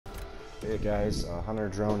Hey guys, Hunter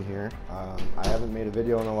Drone here. I haven't made a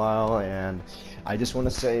video in a while, and I just want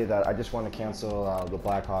to say that I just want to cancel the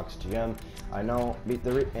Blackhawks GM. I know,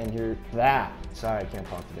 sorry, I can't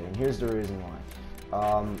talk today. And here's the reason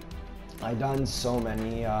why. I've done so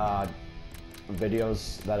many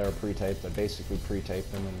videos that are pre-taped. I basically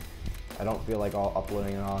pre-taped them, and I don't feel like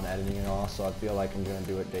uploading it all and editing it all. So I feel like I'm gonna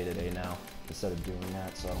do it day to day now instead of doing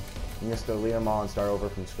that. So I'm just gonna delete them all and start over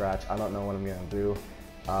from scratch. I don't know what I'm gonna do.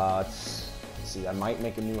 Let's see, I might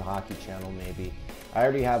make a new hockey channel maybe. I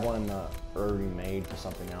already have one already made for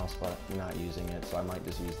something else, but I'm not using it, so I might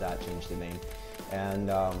just use that, change the name,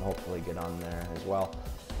 and hopefully get on there as well.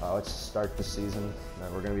 Let's start the season.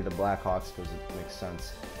 We're going to be the Blackhawks because it makes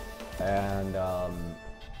sense. And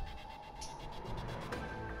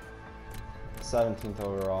 17th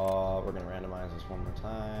overall, we're going to randomize this one more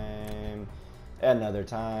time. Another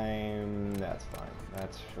time, that's fine.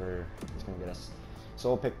 That's for, it's going to get us. So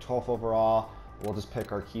we'll pick 12th overall. We'll just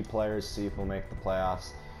pick our key players, see if we'll make the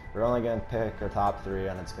playoffs. We're only going to pick our top three,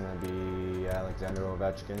 and it's going to be Alexander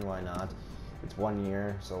Ovechkin. Why not? It's 1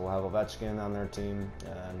 year, so we'll have Ovechkin on their team,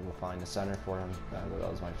 and we'll find a center for him. That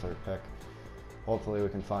was my third pick. Hopefully we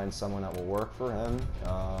can find someone that will work for him.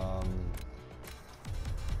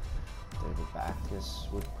 David Backes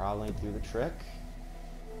would probably do the trick.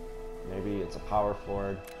 Maybe it's a power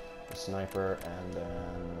forward, a sniper, and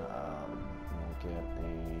then we'll get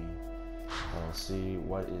we'll see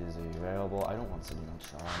what is available. I don't want Sidney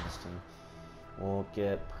Shaw on this team. We'll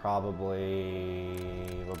get probably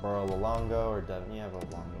Roberto Luongo or Devin. Yeah,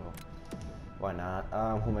 Luongo. Why not?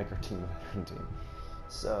 We'll make our team a veteran team.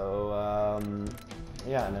 So,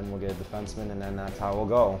 yeah, and then we'll get a defenseman, and then that's how we'll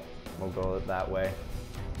go. We'll go that way.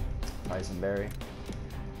 Tyson Barrie.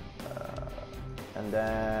 And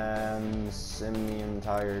then sim the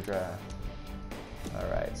entire draft.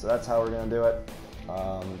 Alright, so that's how we're going to do it.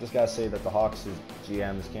 Just gotta say that the Hawks'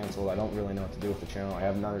 GM is canceled. I don't really know what to do with the channel. I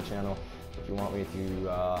have another channel. If you want me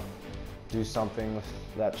to do something with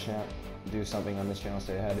that channel, do something on this channel,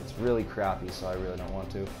 stay ahead. It's really crappy, so I really don't want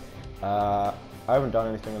to. I haven't done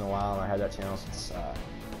anything in a while, and I had that channel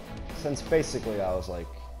since basically I was like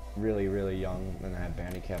really young, and I had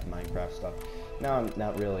Bandicap Minecraft stuff. Now I'm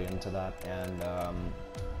not really into that, and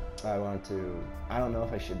I don't know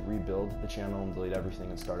if I should rebuild the channel and delete everything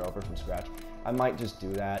and start over from scratch. I might just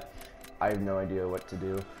do that. I have no idea what to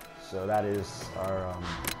do. So that is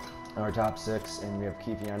our top six, and we have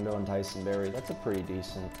Keith Yandel and Tyson Barrie. That's a pretty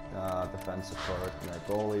decent defensive forward. And our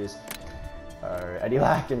goalies are Eddie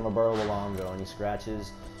Lack and Roberto Luongo. Any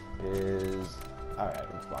scratches is alright,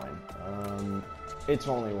 I'm fine. It's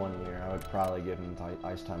only 1 year. I would probably give him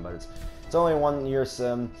ice time, but it's only 1 year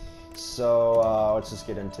sim. So let's just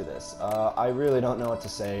get into this. I really don't know what to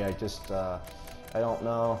say. I don't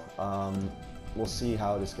know. We'll see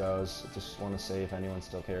how this goes. I just want to say, if anyone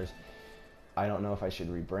still cares, I don't know if I should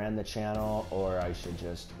rebrand the channel or I should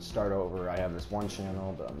just start over. I have this one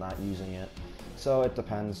channel, but I'm not using it. So it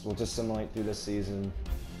depends. We'll just simulate through this season.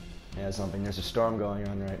 Yeah, there's a storm going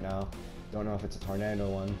on right now. Don't know if it's a tornado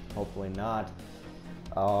one. Hopefully not.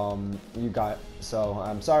 So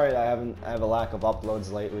I'm sorry I have a lack of uploads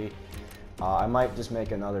lately. I might just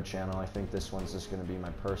make another channel. I think this one's just going to be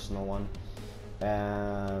my personal one.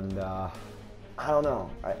 And I don't know.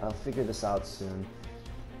 I'll figure this out soon.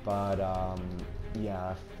 But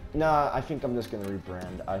yeah. Nah, I think I'm just going to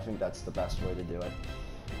rebrand. I think that's the best way to do it.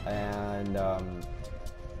 And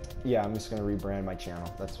yeah, I'm just going to rebrand my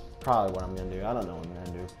channel. That's probably what I'm going to do. I don't know what I'm going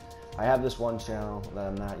to do. I have this one channel that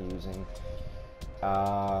I'm not using.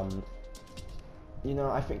 You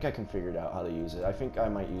know, I think I can figure out how to use it. I think I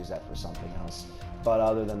might use that for something else. But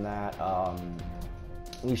other than that,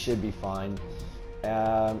 we should be fine.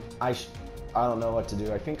 I don't know what to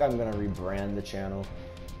do. I think I'm going to rebrand the channel.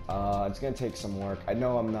 It's going to take some work. I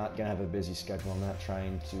know I'm not going to have a busy schedule. I'm not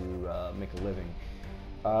trying to make a living.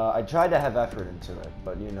 I tried to have effort into it,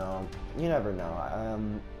 but you know, you never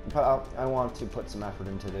know. But I want to put some effort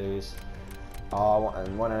into these.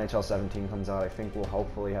 And when NHL 17 comes out, I think we'll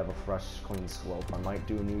hopefully have a fresh, clean slope. I might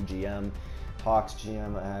do a new GM. Hawks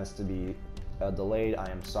GM has to be delayed. I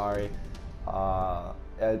am sorry.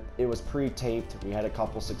 It was pre-taped. We had a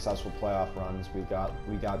couple successful playoff runs. We got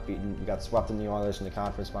beaten. We got swept in the Oilers in the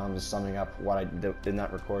conference final. I'm just summing up what I did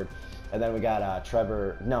not record. And then we got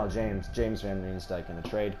James Van Riemsdyk in a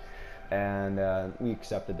trade. And we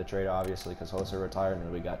accepted the trade, obviously, because Hoser retired, and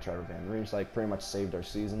we got Trevor Van Riemsdyk. Pretty much saved our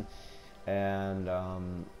season. And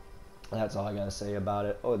that's all I gotta say about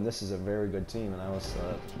it. Oh, and this is a very good team, and I was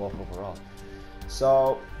 12th overall.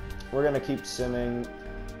 So we're gonna keep simming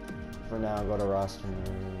for now. Go to roster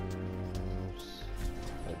moves,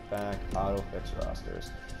 hit back, auto fix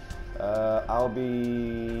rosters. I'll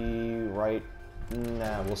be right.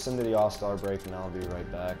 Nah, we'll send to the All-Star break, and I'll be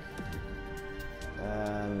right back.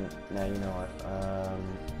 And nah, you know what?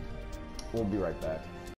 We'll be right back.